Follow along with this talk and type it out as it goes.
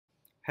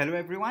Hello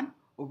everyone,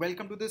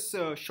 welcome to this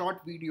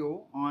short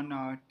video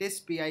on TISS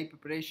PI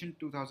preparation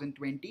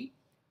 2020.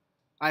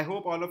 I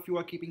hope all of you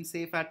are keeping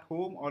safe at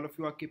home, all of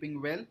you are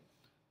keeping well.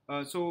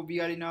 So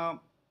we are in a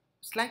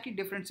slightly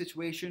different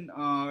situation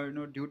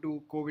due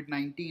to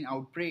COVID-19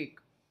 outbreak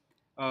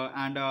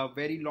and a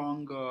very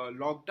long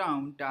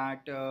lockdown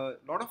that a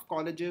lot of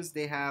colleges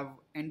they have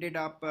ended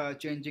up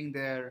changing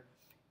their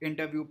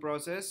interview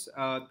process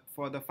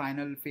for the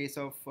final phase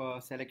of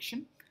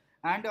selection,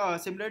 and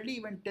similarly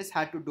even TISS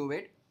had to do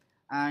it.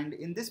 And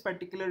in this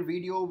particular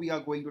video we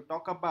are going to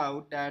talk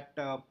about that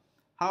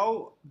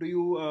how do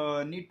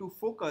you need to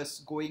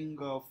focus going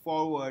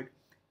forward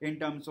in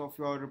terms of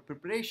your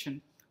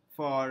preparation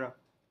for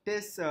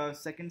TISS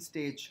second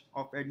stage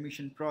of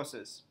admission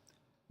process.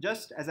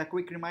 Just as a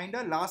quick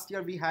reminder, last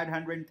year we had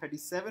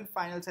 137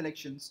 final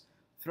selections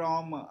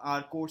from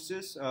our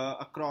courses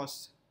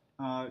across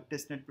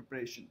testnet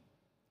preparation.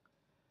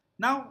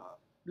 Now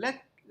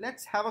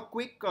let's have a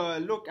quick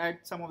look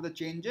at some of the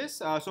changes.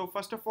 So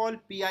first of all,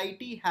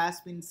 PIT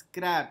has been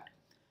scrapped.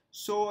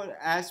 So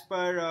as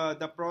per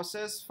the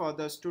process for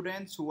the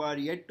students who are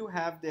yet to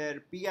have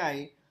their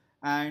PI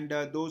and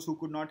those who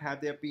could not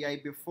have their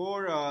PI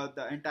before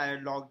the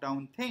entire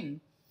lockdown thing,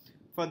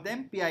 for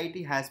them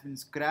PIT has been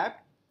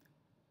scrapped.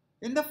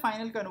 In the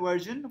final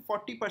conversion,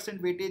 40%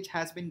 weightage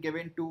has been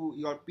given to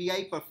your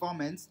PI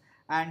performance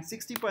and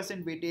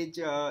 60% weightage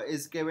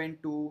is given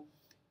to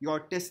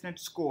your testnet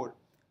score.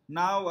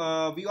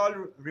 Now, we all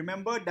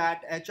remember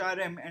that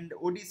HRM and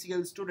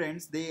ODCL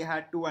students, they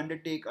had to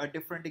undertake a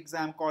different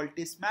exam called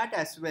TISS-MAT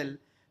as well.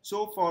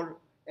 So for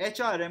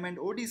HRM and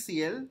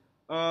ODCL,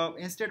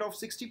 instead of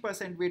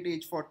 60%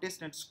 weightage for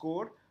testnet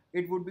score,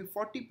 it would be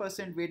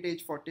 40%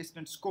 weightage for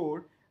testnet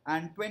score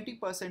and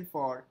 20%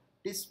 for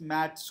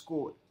TISS-MAT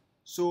score.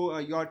 So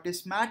your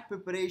TISS-MAT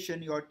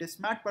preparation, your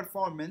TISS-MAT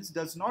performance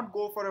does not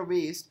go for a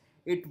waste.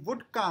 It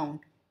would count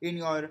in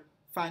your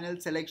final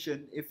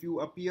selection if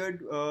you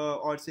appeared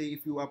or say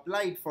if you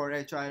applied for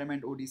HRM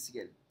and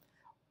ODCL.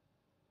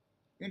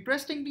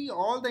 Interestingly,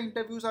 all the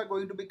interviews are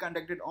going to be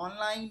conducted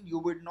online. You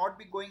would not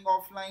be going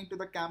offline to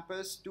the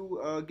campus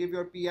to give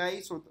your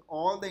PI. So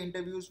all the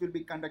interviews will be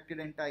conducted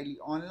entirely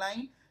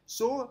online.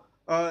 So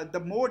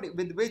the mode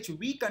with which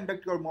we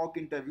conduct your mock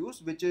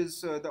interviews, which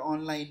is the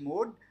online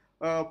mode,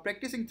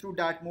 practicing through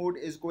that mode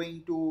is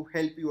going to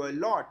help you a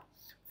lot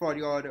for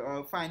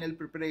your final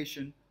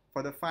preparation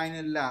for the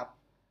final lab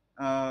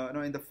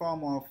in the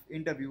form of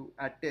interview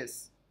at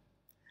TISS.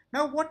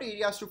 Now, what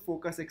areas to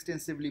focus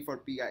extensively for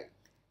PI?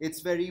 It's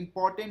very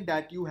important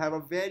that you have a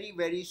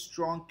very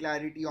strong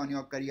clarity on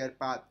your career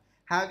path.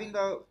 Having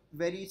a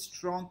very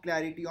strong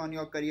clarity on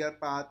your career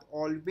path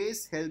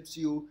always helps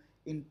you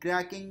in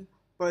cracking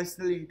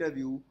personal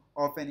interview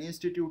of an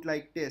institute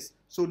like TISS.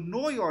 So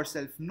know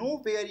yourself,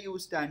 know where you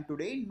stand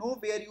today, know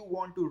where you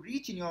want to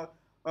reach in your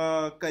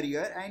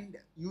career, and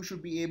you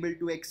should be able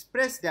to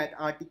express that,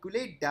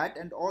 articulate that,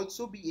 and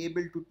also be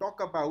able to talk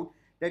about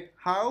that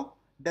how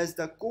does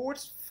the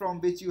course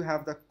from which you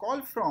have the call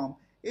from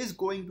is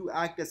going to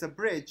act as a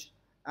bridge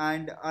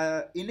and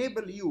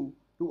enable you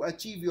to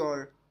achieve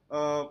your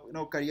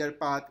career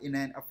path in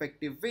an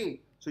effective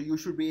way. So you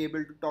should be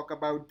able to talk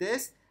about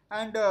this.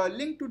 And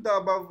linked to the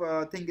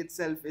above thing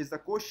itself is the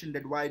question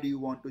that why do you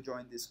want to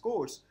join this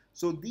course?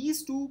 So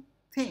these two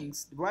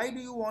things, why do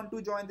you want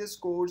to join this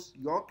course,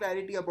 your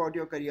clarity about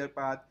your career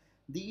path,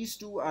 these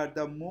two are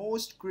the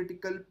most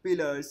critical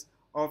pillars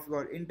of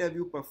your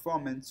interview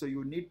performance. So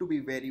you need to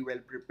be very well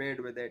prepared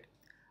with it.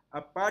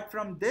 Apart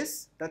from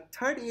this, the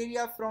third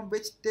area from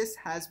which TISS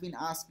has been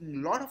asking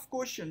a lot of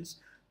questions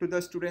to the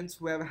students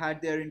who have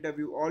had their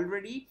interview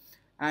already,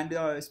 and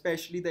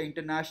especially the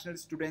international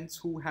students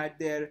who had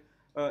their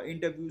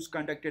interviews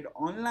conducted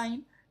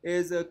online,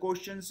 is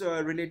questions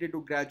related to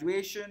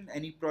graduation,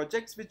 any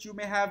projects which you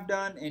may have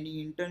done,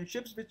 any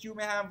internships which you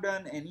may have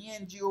done, any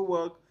NGO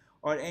work,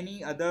 or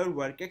any other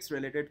WorkX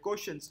related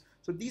questions.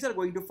 So these are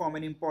going to form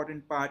an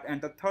important part and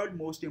the third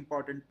most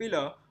important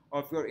pillar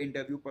of your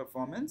interview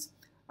performance.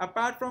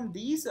 Apart from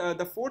these,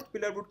 the fourth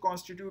pillar would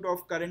constitute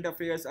of current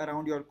affairs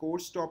around your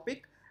course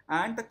topic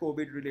and the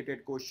COVID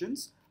related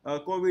questions.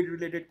 COVID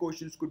related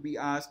questions could be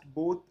asked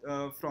both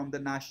from the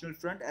national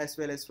front as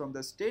well as from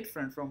the state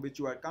front from which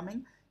you are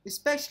coming,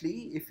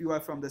 especially if you are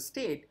from the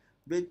state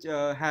which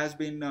has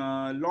been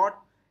a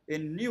lot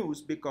in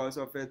news because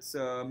of its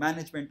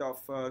management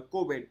of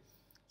COVID.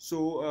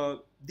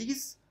 So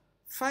these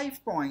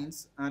 5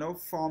 points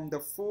form the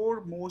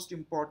four most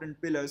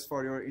important pillars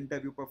for your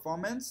interview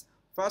performance.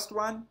 First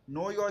one,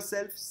 know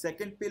yourself.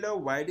 Second pillar,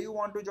 why do you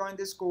want to join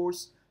this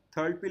course?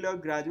 Third pillar,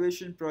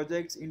 graduation,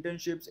 projects,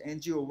 internships,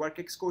 NGO,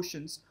 WorkX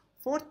questions.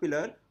 Fourth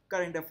pillar,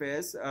 current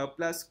affairs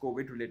plus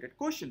COVID related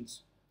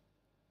questions.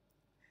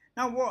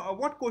 Now,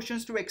 what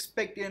questions to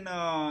expect in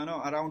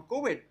around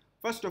COVID?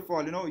 First of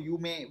all, you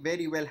may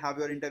very well have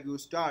your interview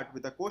start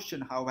with a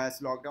question: how has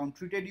lockdown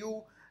treated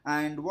you?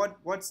 And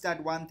what's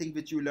that one thing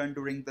which you learned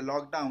during the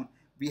lockdown?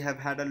 We have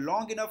had a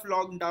long enough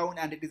lockdown,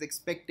 and it is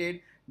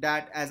expected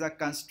that as a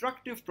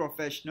constructive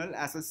professional,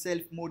 as a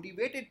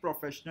self-motivated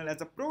professional,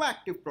 as a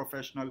proactive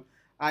professional,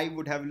 I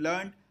would have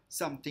learned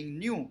something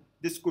new.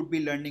 This could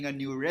be learning a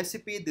new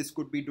recipe, this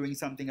could be doing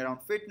something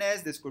around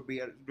fitness, this could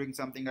be doing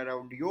something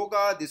around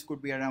yoga, this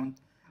could be around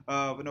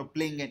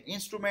playing an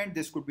instrument,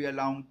 this could be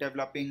around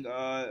developing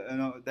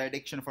the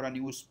addiction for a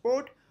new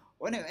sport,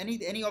 or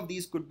any of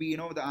these could be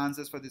the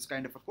answers for this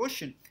kind of a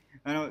question.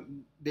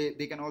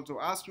 They can also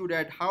ask you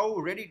that how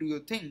ready do you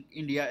think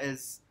India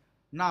is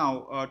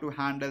now to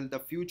handle the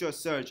future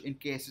surge in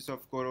cases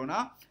of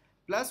corona,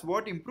 plus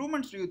what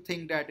improvements do you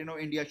think that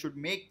India should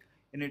make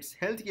in its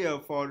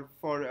healthcare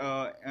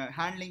for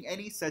handling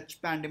any such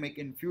pandemic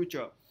in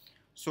future.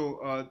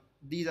 So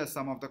these are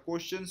some of the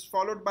questions,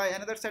 followed by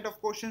another set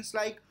of questions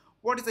like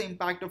what is the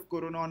impact of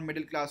corona on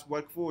middle class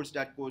workforce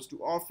that goes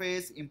to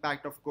office,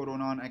 impact of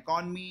corona on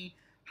economy,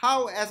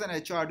 how as an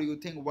HR do you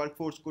think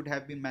workforce could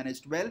have been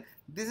managed well.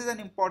 This is an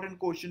important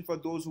question for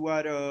those who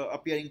are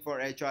appearing for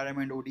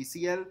HRM and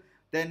ODCL.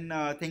 Then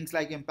things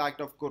like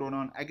impact of corona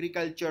on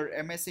agriculture,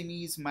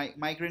 MSMEs,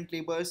 migrant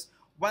laborers.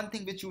 One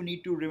thing which you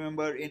need to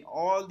remember in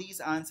all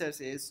these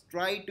answers is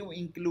try to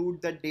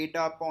include the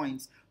data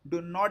points. Do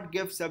not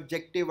give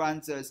subjective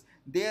answers.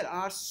 There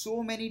are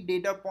so many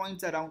data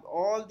points around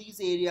all these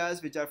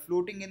areas which are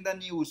floating in the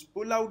news.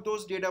 Pull out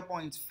those data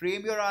points,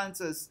 frame your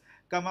answers,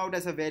 come out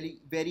as a very,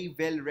 very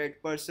well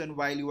read person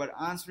while you are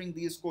answering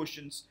these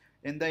questions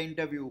in the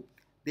interview.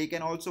 They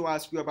can also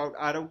ask you about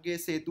Arogya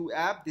Setu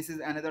app. This is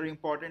another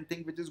important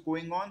thing which is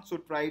going on. So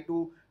try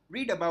to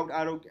read about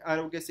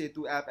Arogya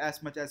Setu app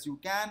as much as you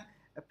can.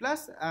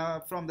 Plus,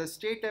 from the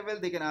state level,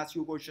 they can ask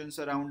you questions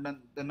around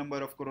the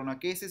number of corona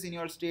cases in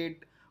your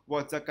state,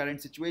 what's the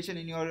current situation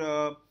in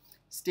your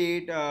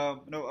state,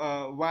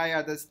 why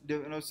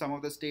are some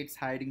of the states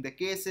hiding the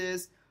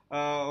cases,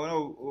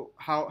 how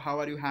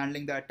are you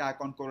handling the attack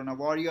on corona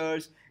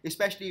warriors,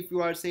 especially if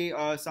you are say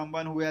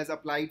someone who has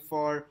applied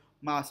for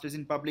masters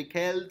in public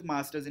health,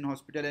 masters in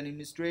hospital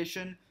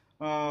administration.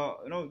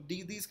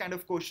 These kind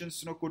of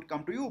questions could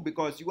come to you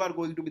because you are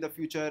going to be the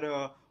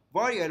future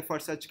warrior for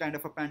such kind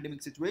of a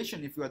pandemic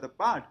situation if you are the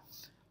part.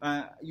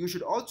 You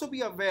should also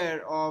be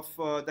aware of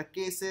the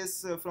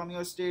cases from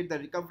your state, the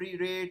recovery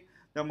rate,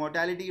 the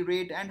mortality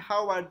rate, and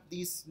how are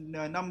these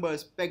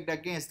numbers pegged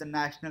against the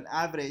national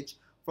average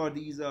for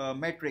these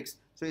metrics.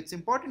 So it's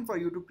important for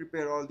you to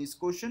prepare all these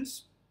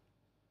questions.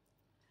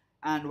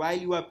 And while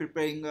you are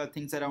preparing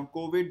things around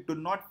COVID, do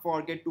not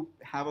forget to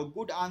have a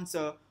good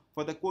answer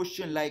for the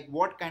question like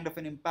what kind of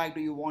an impact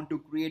do you want to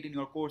create in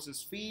your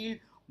courses field,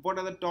 what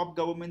are the top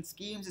government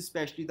schemes,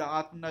 especially the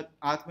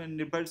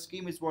Atmanirbhar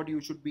scheme is what you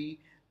should be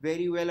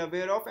very well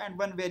aware of. And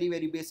one very,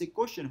 very basic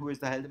question, who is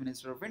the Health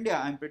Minister of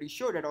India? I'm pretty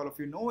sure that all of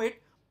you know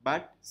it,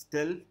 but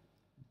still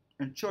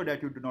ensure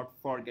that you do not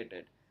forget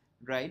it,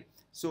 right?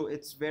 So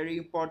it's very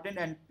important.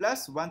 And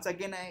plus, once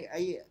again,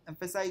 I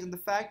emphasize on the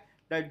fact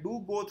that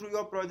do go through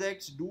your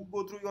projects, do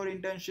go through your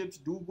internships,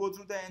 do go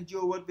through the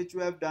NGO work which you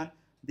have done.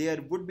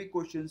 There would be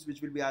questions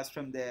which will be asked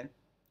from there.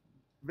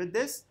 With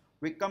this,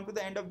 we come to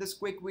the end of this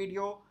quick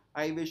video.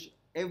 I wish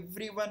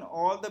everyone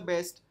all the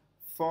best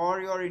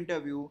for your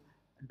interview.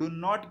 Do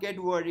not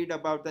get worried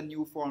about the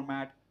new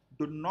format.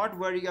 Do not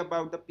worry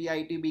about the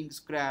PIT being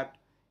scrapped.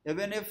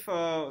 Even if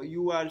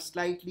you are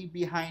slightly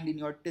behind in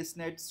your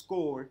TISSNet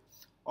score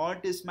or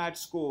TISSMAT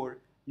score,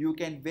 you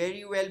can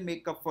very well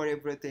make up for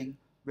everything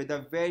with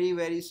a very,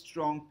 very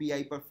strong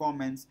PI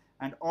performance,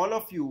 and all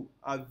of you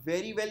are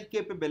very well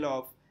capable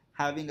of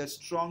having a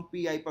strong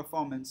PI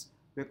performance,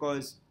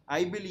 because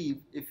I believe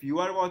if you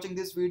are watching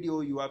this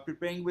video, you are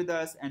preparing with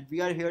us and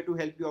we are here to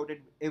help you out at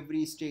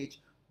every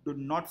stage. Do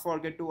not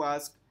forget to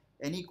ask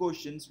any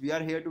questions. We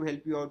are here to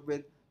help you out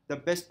with the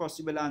best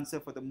possible answer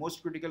for the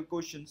most critical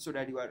questions so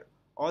that you are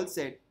all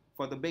set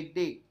for the big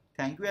day.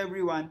 Thank you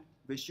everyone.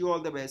 Wish you all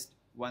the best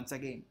once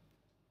again.